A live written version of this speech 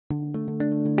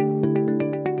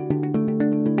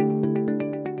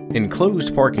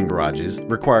Enclosed parking garages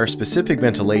require specific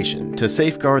ventilation to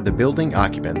safeguard the building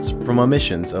occupants from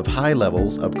emissions of high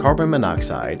levels of carbon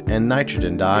monoxide and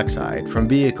nitrogen dioxide from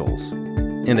vehicles.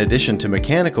 In addition to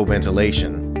mechanical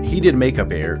ventilation, heated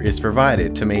makeup air is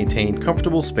provided to maintain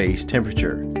comfortable space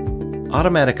temperature.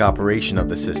 Automatic operation of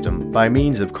the system by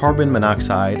means of carbon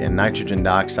monoxide and nitrogen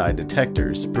dioxide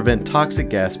detectors prevent toxic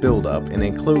gas buildup in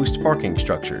enclosed parking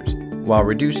structures while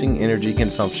reducing energy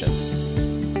consumption.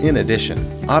 In addition,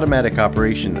 automatic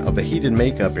operation of the heated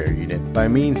makeup air unit by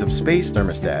means of space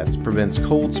thermostats prevents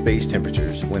cold space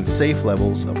temperatures when safe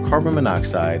levels of carbon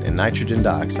monoxide and nitrogen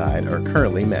dioxide are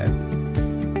currently met.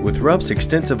 With Rupp's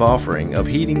extensive offering of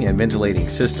heating and ventilating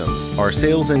systems, our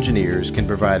sales engineers can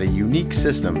provide a unique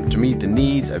system to meet the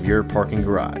needs of your parking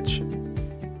garage.